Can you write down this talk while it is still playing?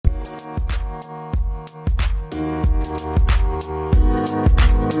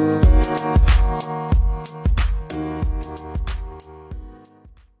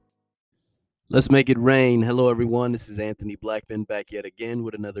Let's make it rain. Hello, everyone. This is Anthony Blackman back yet again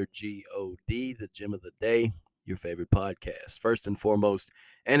with another GOD, the Gym of the Day, your favorite podcast. First and foremost,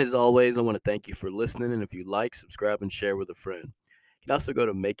 and as always, I want to thank you for listening. And if you like, subscribe and share with a friend. You can also go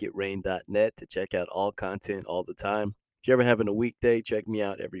to makeitrain.net to check out all content all the time. If you're ever having a weekday, check me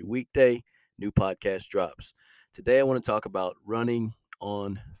out every weekday. New podcast drops. Today, I want to talk about running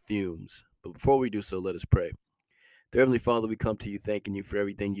on fumes. But before we do so, let us pray. Dear Heavenly Father, we come to you thanking you for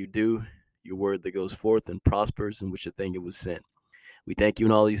everything you do, your word that goes forth and prospers, in which a thing it was sent. We thank you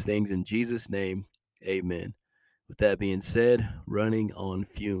in all these things in Jesus' name. Amen. With that being said, running on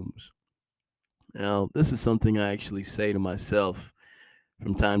fumes. Now, this is something I actually say to myself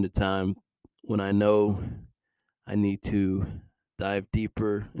from time to time when I know I need to dive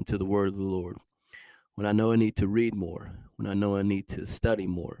deeper into the word of the Lord, when I know I need to read more, when I know I need to study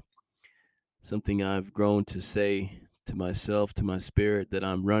more. Something I've grown to say to myself, to my spirit, that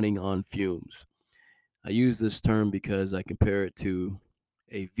I'm running on fumes. I use this term because I compare it to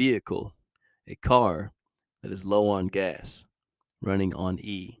a vehicle, a car that is low on gas, running on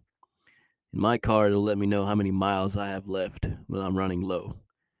E. In my car, it'll let me know how many miles I have left when I'm running low,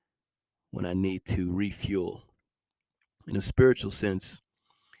 when I need to refuel. In a spiritual sense,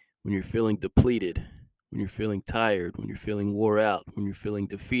 when you're feeling depleted, when you're feeling tired, when you're feeling wore out, when you're feeling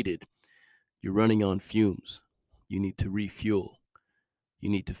defeated, you're running on fumes. You need to refuel. You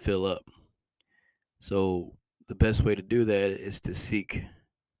need to fill up. So the best way to do that is to seek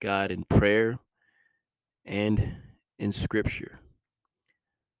God in prayer and in scripture.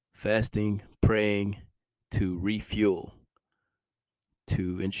 Fasting, praying to refuel,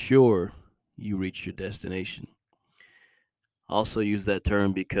 to ensure you reach your destination. I also use that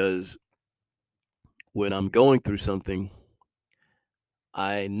term because when I'm going through something,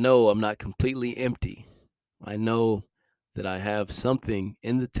 I know I'm not completely empty. I know that I have something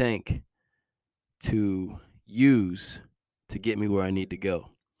in the tank to use to get me where I need to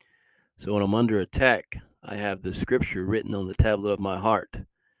go. So when I'm under attack, I have the scripture written on the tablet of my heart.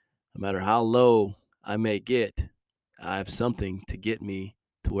 No matter how low I may get, I have something to get me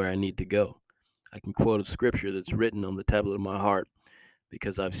to where I need to go. I can quote a scripture that's written on the tablet of my heart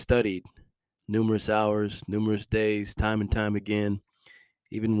because I've studied numerous hours, numerous days, time and time again.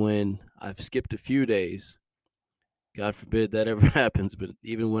 Even when I've skipped a few days, God forbid that ever happens, but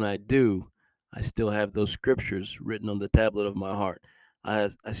even when I do, I still have those scriptures written on the tablet of my heart. I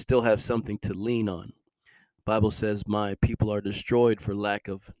still have something to lean on. The Bible says my people are destroyed for lack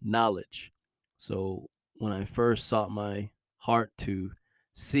of knowledge. So when I first sought my heart to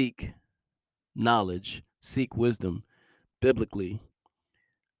seek knowledge, seek wisdom biblically,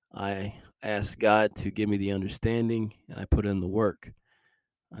 I asked God to give me the understanding, and I put in the work.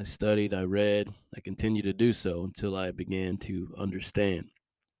 I studied, I read, I continue to do so until I began to understand.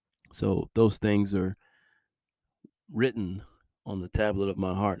 So those things are written on the tablet of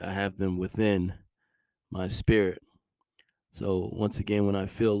my heart. I have them within my spirit. So once again, when I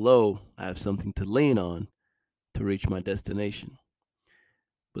feel low, I have something to lean on to reach my destination.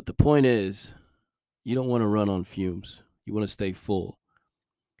 But the point is, you don't want to run on fumes. You want to stay full.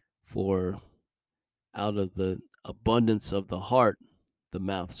 For out of the abundance of the heart, the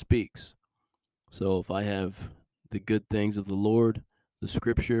mouth speaks. So if I have the good things of the Lord, the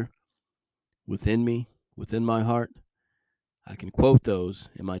scripture within me, within my heart, I can quote those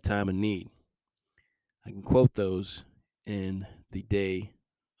in my time of need. I can quote those in the day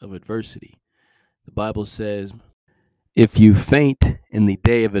of adversity. The Bible says, if you faint in the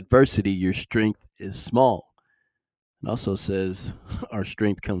day of adversity, your strength is small. It also says our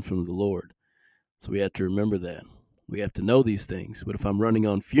strength comes from the Lord. So we have to remember that. We have to know these things. But if I'm running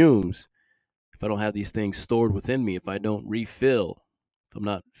on fumes, if I don't have these things stored within me, if I don't refill, if I'm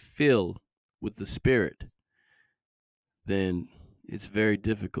not filled with the Spirit, then it's very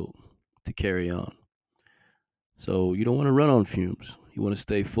difficult to carry on. So you don't want to run on fumes. You want to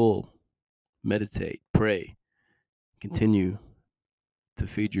stay full, meditate, pray, continue to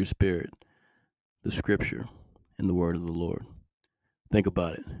feed your spirit the scripture and the word of the Lord. Think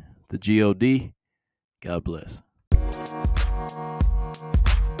about it. The GOD, God bless.